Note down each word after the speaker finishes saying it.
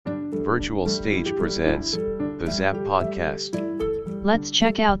Virtual Stage presents the ZAP Podcast. Let's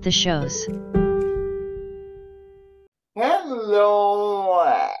check out the shows. Hello,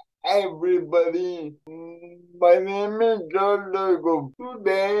 everybody. My name is Jordan.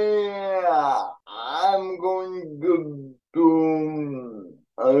 Today, I'm going to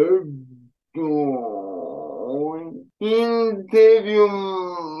interview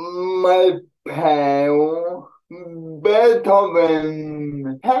my pal,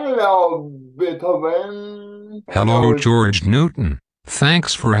 Beethoven. Hello, Beethoven. Hello, George Newton.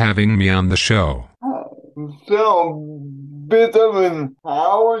 Thanks for having me on the show. So, Beethoven,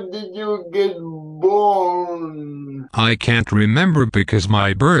 how did you get born? I can't remember because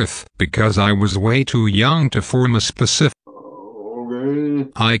I was way too young to form a specific. Okay.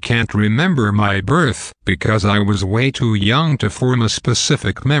 I can't remember my birth because I was way too young to form a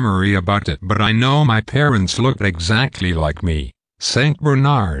specific memory about it, but I know my parents looked exactly like me. Saint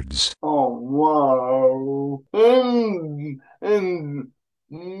Bernards. Oh, wow. And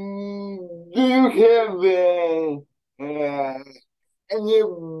do you have any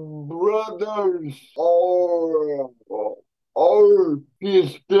brothers or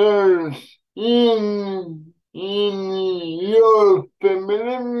sisters in your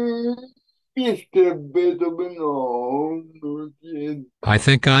family, Mr. Beethoven? Oh, not yet. I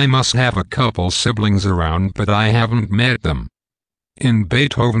think I must have a couple siblings around, but I haven't met them. In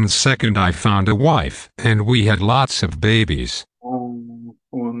Beethoven's second, I found a wife, and we had lots of babies. Oh,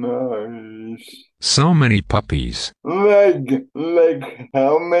 nice. So many puppies. Like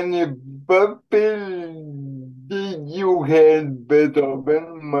how many puppies did you have,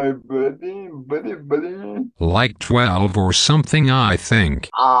 Beethoven, my buddy? Like 12 or something, I think.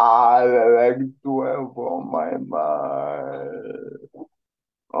 Like 12 on my mind.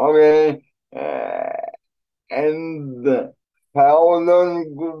 Okay. And how long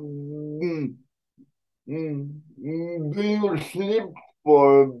do you sleep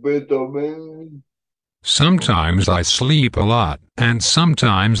for, Beethoven? Sometimes I sleep a lot, and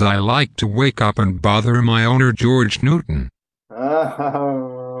sometimes I like to wake up and bother my owner, George Newton.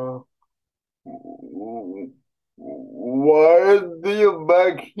 Why do you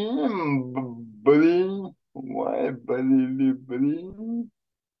bug him, buddy? Why, buddy?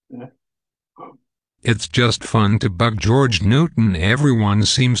 It's just fun to bug George Newton. Everyone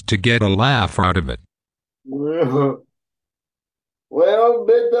seems to get a laugh out of it. Well,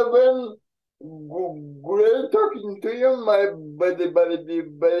 Beethoven, great talking to you, my buddy.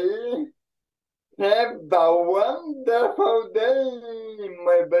 Have a wonderful day,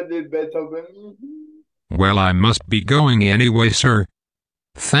 my buddy Beethoven. Well, I must be going anyway, sir.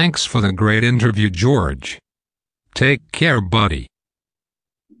 Thanks for the great interview, George. Take care, buddy.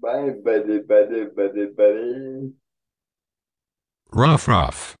 Bye, buddy.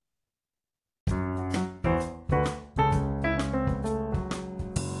 Ruff.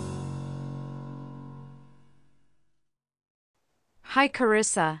 Hi,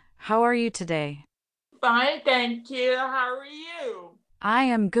 Carissa. How are you today? Fine, thank you. How are you? I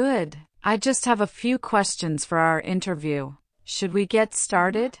am good. I just have a few questions for our interview. Should we get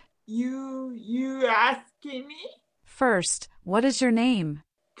started? You asking me? First, what is your name?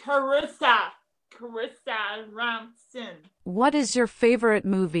 Carissa Ramson. What is your favorite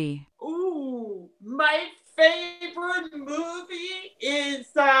movie? Ooh, my favorite movie is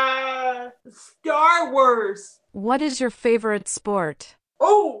Star Wars. What is your favorite sport?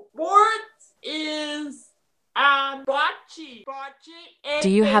 Oh, sports is bocce and Do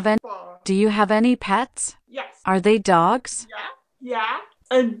you baseball. have any pets? Yes. Are they dogs? Yeah.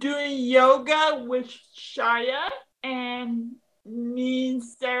 I'm doing yoga with Shia and me and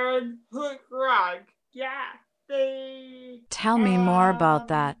Sarah Hook-Rog. Yeah, they... Tell me more about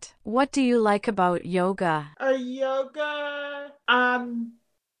that. What do you like about yoga?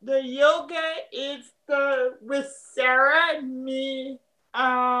 The yoga is with Sarah and me,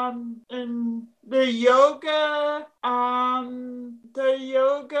 and the yoga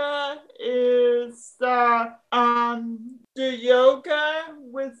is, the yoga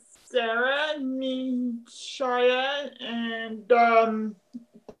with Sarah and me, Shia, and,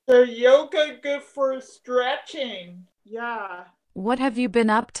 the yoga good for stretching. Yeah. What have you been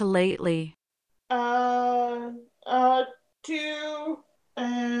up to lately? I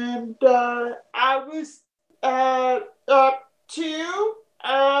was up to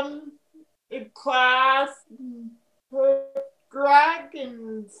in class, drag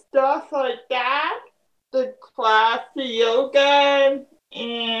and stuff like that. The class, the yoga,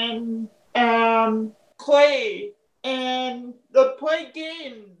 and play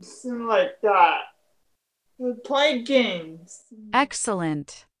games and like that. We play games.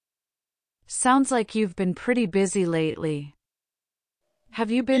 Excellent. Sounds like you've been pretty busy lately. Have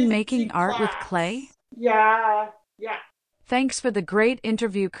you been making art with clay? Yeah. Thanks for the great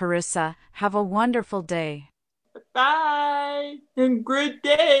interview, Carissa. Have a wonderful day. Bye. And good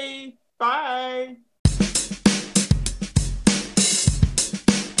day. Bye.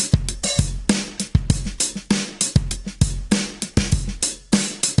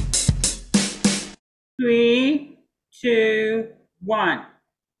 Three, two, one.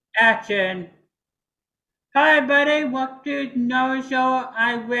 Action. Hi, buddy. Welcome to another show.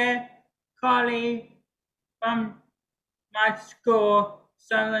 I'm with Carly from my school,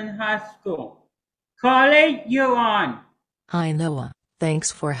 Sutherland High School. Carly, you're on. Hi Noah, thanks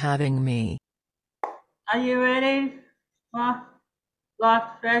for having me. Are you ready for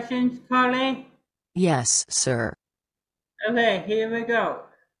lost questions, Carly? Yes, sir. Okay, here we go.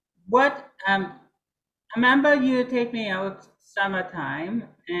 I remember you take me out summertime,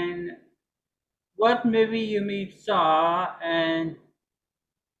 and what movie you saw, and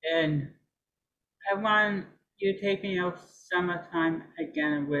I want you to take me out summertime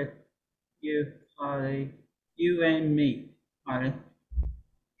again with you, Carly. You and me, Carly.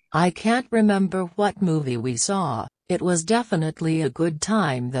 I can't remember what movie we saw. It was definitely a good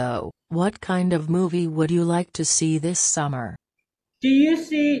time though. What kind of movie would you like to see this summer? Do you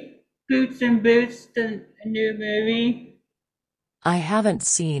see Boots and Boots, the new movie? I haven't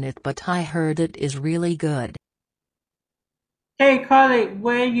seen it, but I heard it is really good. Hey, Carly,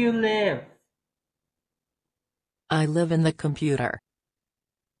 where you live? I live in the computer.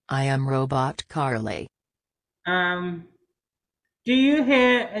 I am Robot Carly. Do you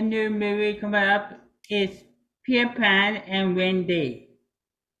hear a new movie coming up? It's Peter Pan and Wendy.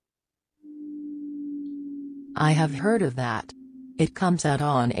 I have heard of that. It comes out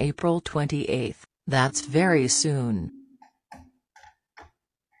on April 28th. That's very soon.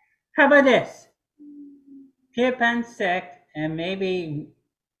 How about this? Peter Pan's sick, and maybe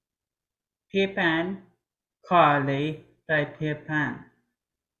Peter Pan, Carly by Peter Pan.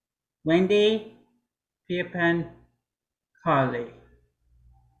 Wendy, Peter Pan, Carly.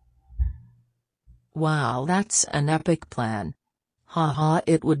 Wow, that's an epic plan. Haha,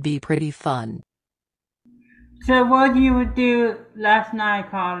 it would be pretty fun. So what did you do last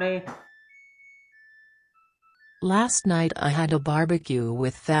night, Carly? Last night I had a barbecue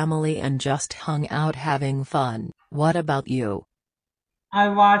with family and just hung out having fun. What about you? I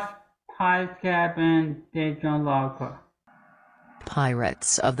watched Pirates of the Caribbean, Digital Locker.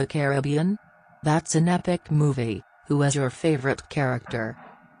 Pirates of the Caribbean? That's an epic movie. Who was your favorite character?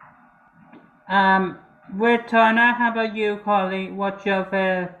 With Turner, how about you, Carly? What's your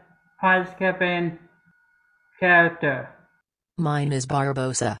favorite Pirates of the Caribbean character? Mine is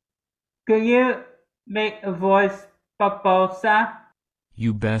Barbossa. Could you make a voice, Barbossa?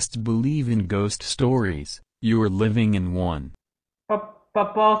 You best believe in ghost stories. You are living in one.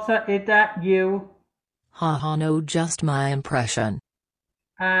 Barbossa, is that you? Haha, no, just my impression.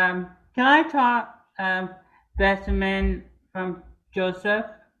 Can I talk, Benjamin from Joseph?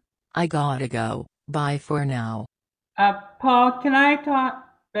 I gotta go. Bye for now. Paul, can I talk,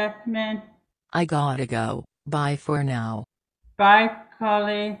 Benjamin? I gotta go. Bye for now. Bye,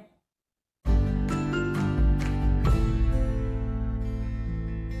 Carly.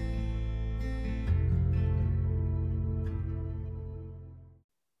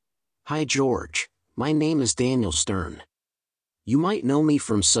 Hi George, my name is Daniel Stern. You might know me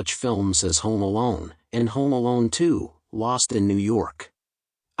from such films as Home Alone, and Home Alone 2, Lost in New York.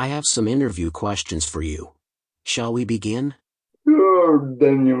 I have some interview questions for you. Shall we begin? Sure,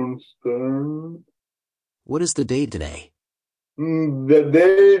 Daniel Stern. What is the date today? The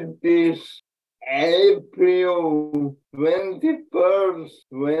date is April 21st,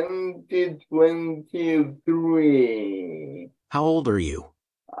 2023. How old are you?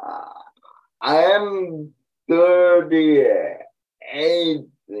 I am 38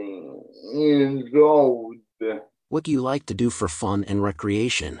 years old. What do you like to do for fun and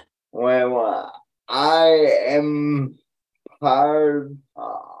recreation? Well, I am part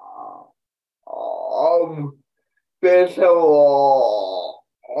of Special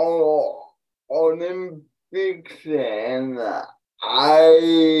Olympics, and I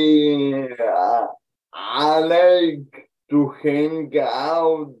like to hang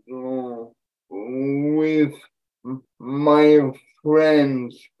out with my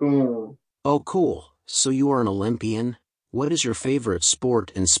friends too. Oh cool, so you are an Olympian? What is your favorite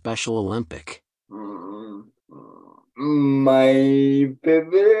sport in Special Olympic? My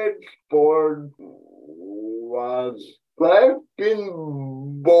favorite sport was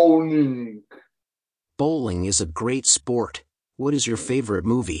bowling. Bowling is a great sport. What is your favorite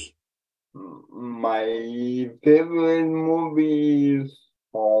movie? My favorite movie is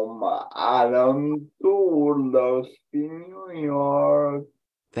Home Alone 2, Lost in New York.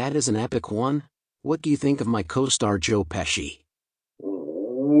 That is an epic one. What do you think of my co-star Joe Pesci?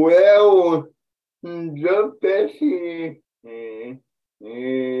 Well, Joe Pesci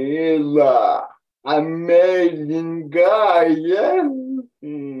is an amazing guy, yes.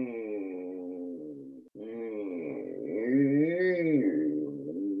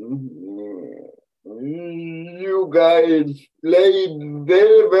 You guys played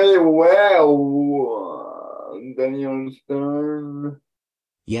very, very well, Daniel Stern.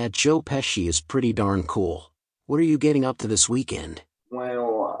 Yeah, Joe Pesci is pretty darn cool. What are you getting up to this weekend?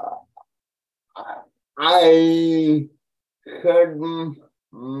 Well, I heard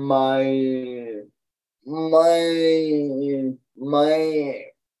my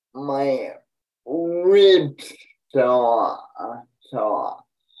ribs, so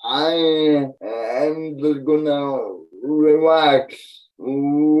I am just gonna relax.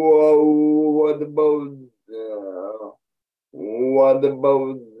 What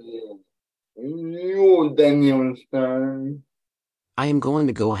about you, Daniel Stern? I am going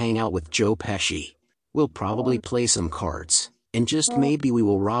to go hang out with Joe Pesci. We'll probably play some cards, and just maybe we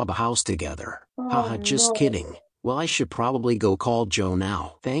will rob a house together. Haha, just kidding. Well, I should probably go call Joe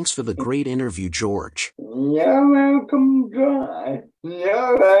now. Thanks for the great interview, George. You're welcome, guy.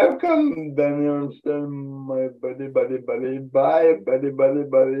 You're welcome, Daniel Stern, my buddy. Bye,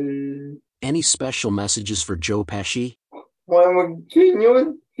 buddy. Any special messages for Joe Pesci? Well, can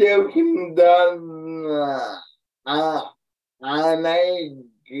you tell him that I like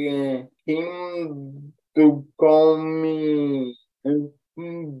him to call me,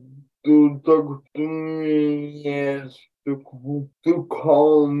 to talk to me, yes, to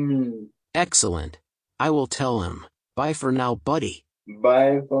call me. Excellent. I will tell him. Bye for now, buddy.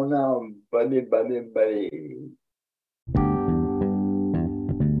 Bye for now, buddy.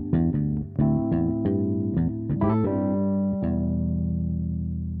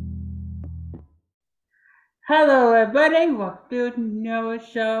 Hello, everybody. Welcome to another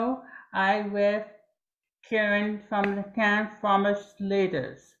show. I'm with Karen from the Camp Promise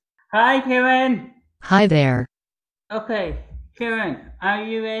Leaders. Hi, Karen. Hi there. Okay, Karen, are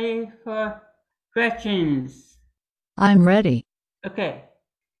you ready for questions? I'm ready. Okay,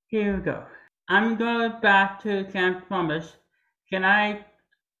 here we go. I'm going back to Camp Promise. Can I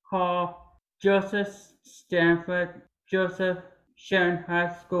call Joseph Stanford, Joseph Sharon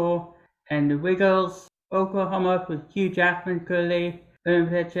High School, and the Wiggles, Oklahoma with Hugh Jackman, Curly,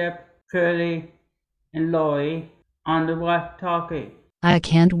 Bishop, Curly, and Lori on the walkie-talkie? I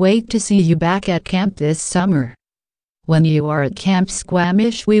can't wait to see you back at camp this summer. When you are at Camp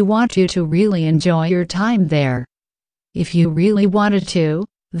Squamish, we want you to really enjoy your time there. If you really wanted to,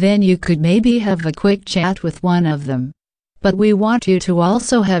 then you could maybe have a quick chat with one of them. But we want you to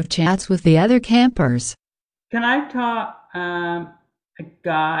also have chats with the other campers. Can I talk a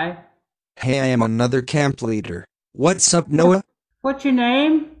guy? Hey, I am another camp leader. What's up, Noah? What's your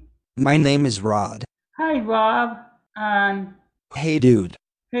name? My name is Rod. Hi, Rob. Hey, dude.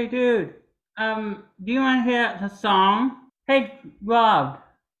 Hey, dude. Do you want to hear the song? Hey, Rob.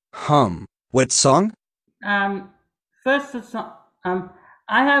 What song? First the song.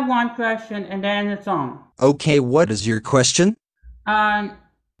 I have one question and then the song. Okay, what is your question? I'm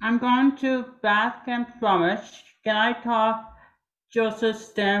going to Bath Camp Promise. Can I talk Joseph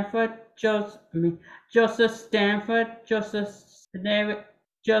Stanford,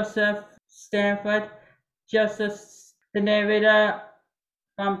 the narrator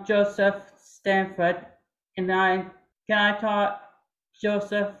from Joseph Stanford, and can I talk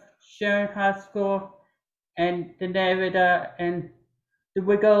Joseph Sharon High School and the narrator and the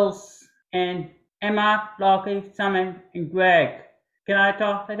Wiggles and Emma, Lockie, Simon, and Greg? Can I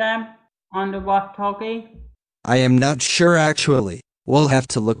talk to them on the walkie-talkie? I am not sure actually. We'll have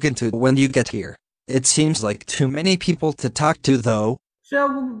to look into it when you get here. It seems like too many people to talk to though. So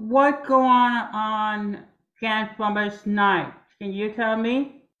what go on Camp Promise night? Can you tell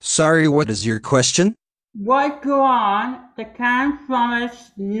me? Sorry, what is your question? What go on the Camp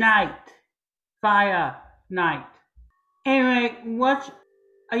Promise night? Fire night. Anyway, what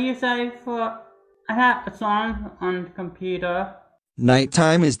are you saying for? I have a song on the computer.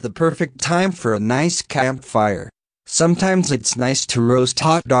 Nighttime is the perfect time for a nice campfire. Sometimes it's nice to roast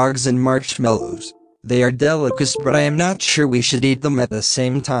hot dogs and marshmallows. They are delicious, but I am not sure we should eat them at the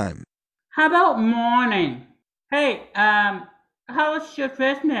same time. How about morning? Hey, how was your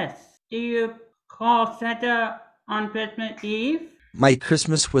Christmas? Do you call Santa on Christmas Eve? My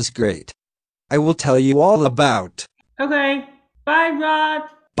Christmas was great. I will tell you all about. Okay, bye, Rod.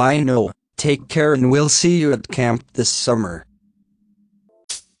 Bye, Noah. Take care and we'll see you at camp this summer.